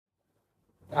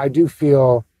I do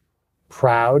feel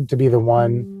proud to be the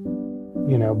one,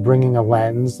 bringing a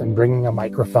lens and bringing a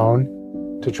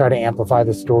microphone to try to amplify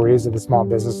the stories of the small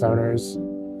business owners,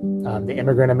 the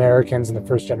immigrant Americans and the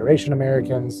first generation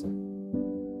Americans,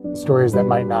 stories that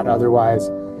might not otherwise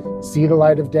see the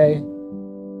light of day.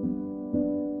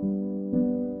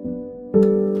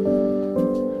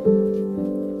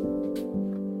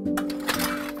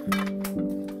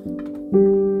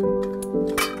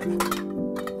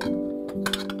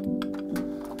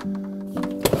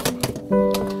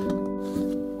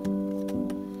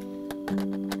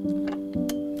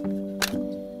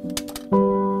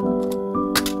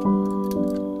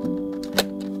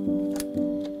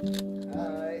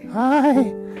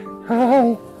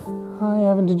 Hi,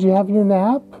 Evan, did you have your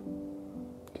nap?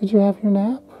 Did you have your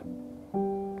nap?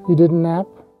 You didn't nap?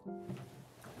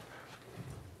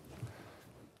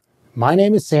 My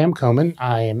name is Sam Comen.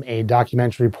 I am a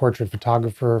documentary portrait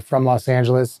photographer from Los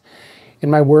Angeles. In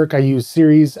my work, I use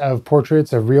series of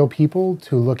portraits of real people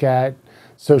to look at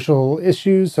social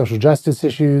issues, social justice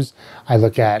issues. I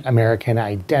look at American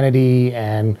identity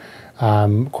and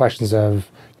questions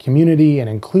of community and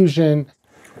inclusion.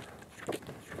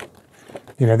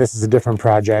 This is a different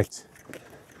project.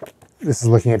 This is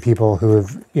looking at people who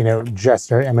have, just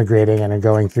started immigrating and are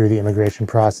going through the immigration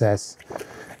process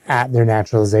at their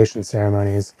naturalization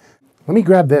ceremonies. Let me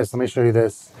grab this. Let me show you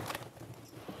this.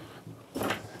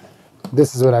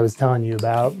 This is what I was telling you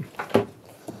about.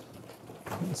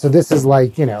 So this is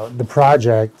like, the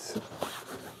project,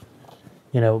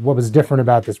 what was different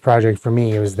about this project for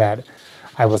me was that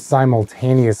I was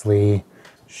simultaneously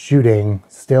shooting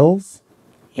stills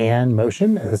and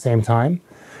motion at the same time,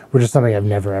 which is something I've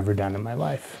never ever done in my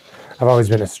life. I've always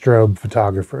been a strobe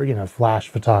photographer, flash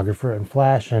photographer, and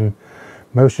flash and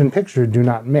motion picture do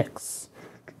not mix.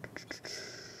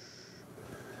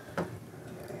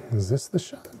 Is this the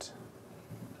shot?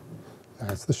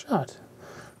 That's the shot.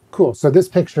 Cool. So this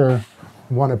picture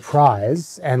won a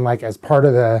prize, and like as part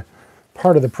of the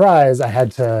prize, I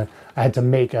had to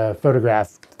make a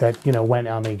photograph that went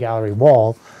on the gallery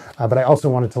wall, but I also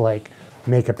wanted to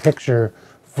make a picture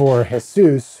for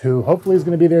Jesus, who hopefully is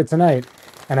going to be there tonight.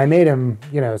 And I made him,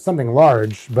 something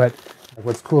large, but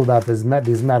what's cool about these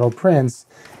metal prints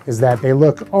is that they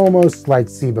look almost like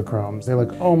civichromes. They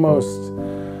look almost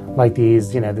like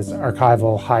these, this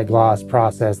archival high gloss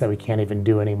process that we can't even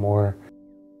do anymore.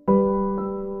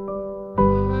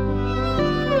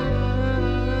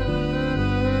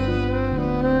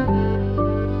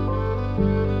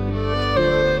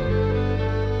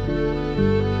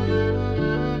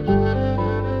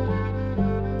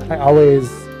 I always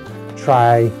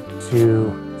try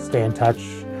to stay in touch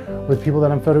with people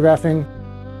that I'm photographing.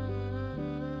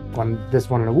 When this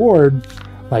won an award,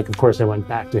 of course I went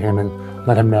back to him and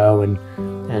let him know and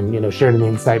shared in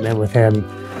the excitement with him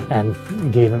and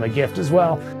gave him a gift as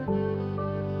well.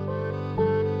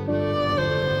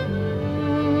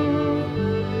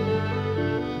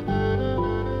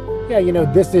 Yeah,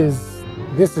 this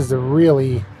is a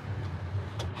really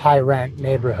high rent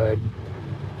neighborhood.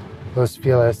 Los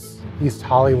Feliz, East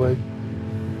Hollywood.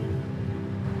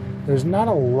 There's not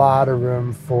a lot of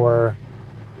room for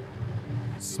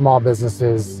small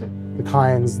businesses, the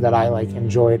kinds that I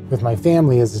enjoyed with my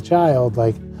family as a child.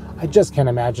 I just can't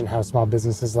imagine how small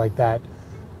businesses like that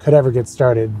could ever get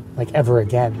started, ever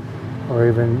again, or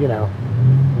even,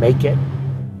 make it.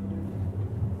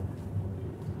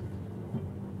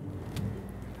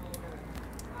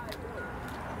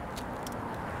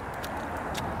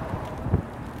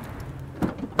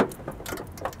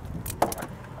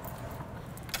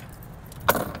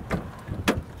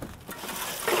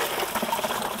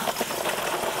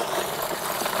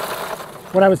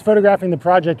 When I was photographing the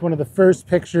project, one of the first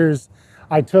pictures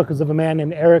I took was of a man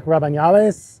named Eric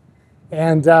Rabanales,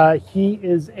 and he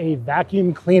is a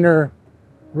vacuum cleaner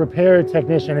repair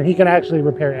technician, and he can actually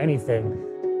repair anything.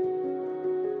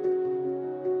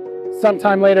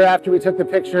 Sometime later, after we took the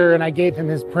picture and I gave him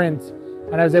his print,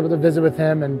 and I was able to visit with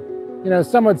him and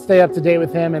somewhat stay up to date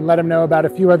with him and let him know about a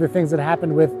few other things that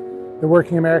happened with the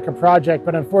Working America project,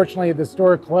 but unfortunately the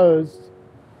store closed.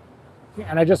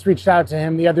 And I just reached out to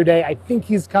him the other day. I think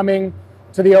he's coming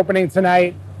to the opening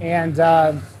tonight, and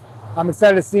I'm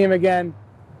excited to see him again.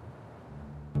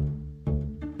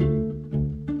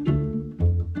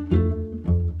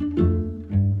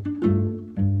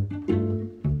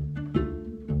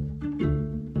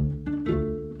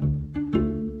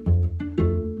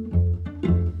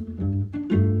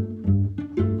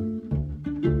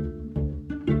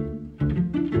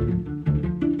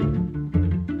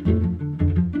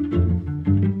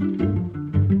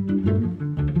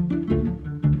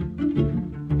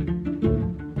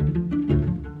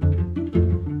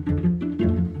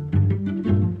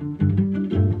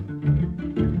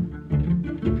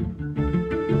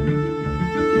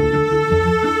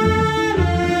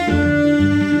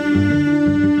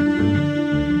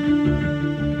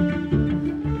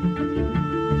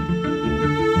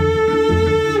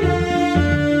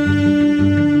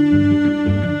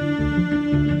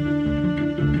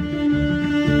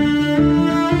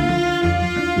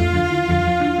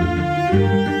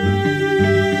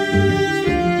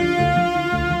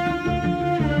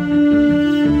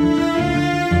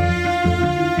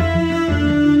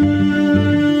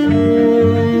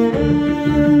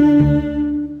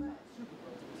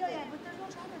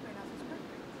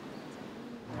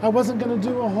 I wasn't going to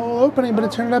do a whole opening, but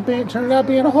it turned out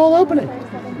being a whole opening.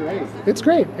 Great. It's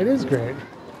great. It is great.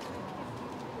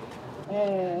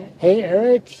 Hey,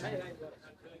 Eric.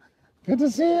 Good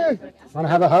to see you. Want to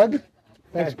have a hug?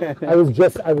 Thanks. I was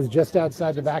just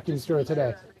outside the vacuum store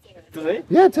today. Today?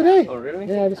 Yeah, today. Oh, really?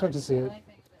 Yeah, I just went to see it.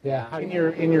 Yeah.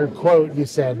 In your quote, you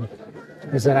said,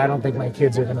 I don't think my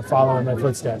kids are going to follow in my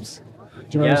footsteps.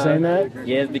 Do you remember saying that?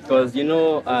 Yes, because you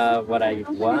know what I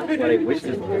wish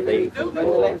is that they go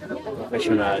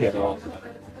professional, you know,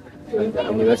 in the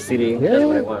university. Yeah. That's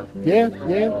what I want. Yeah.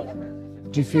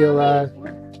 Do you feel?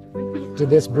 Did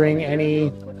this bring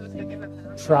any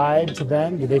pride to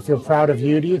them? Do they feel proud of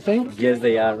you? Do you think? Yes,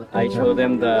 they are. I showed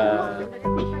them the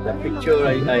picture.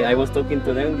 I was talking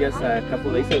to them just a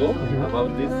couple days ago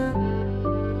about this.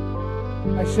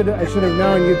 I should have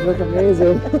known you'd look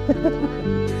amazing.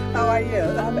 How are you?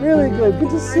 I'm really good. Good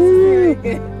to see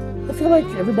you. I feel like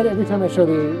every time I show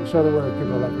the work,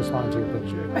 people like respond to your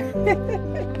picture.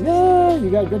 Yeah, you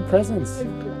got good presence.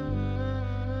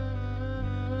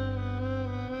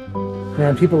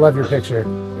 Man, people love your picture.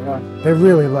 Yeah. They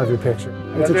really love your picture.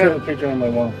 I have a picture on my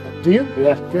wall. Do you?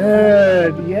 Yeah.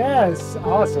 Good. Yes.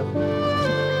 Awesome.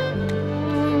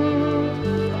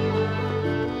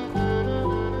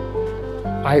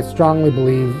 I strongly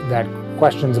believe that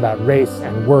questions about race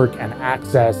and work and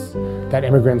access that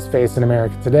immigrants face in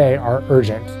America today are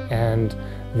urgent, and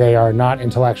they are not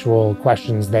intellectual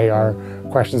questions. They are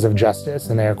questions of justice,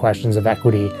 and they are questions of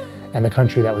equity and the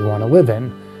country that we want to live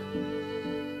in.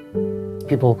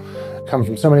 People come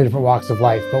from so many different walks of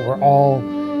life, but we're all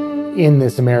in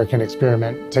this American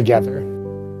experiment together.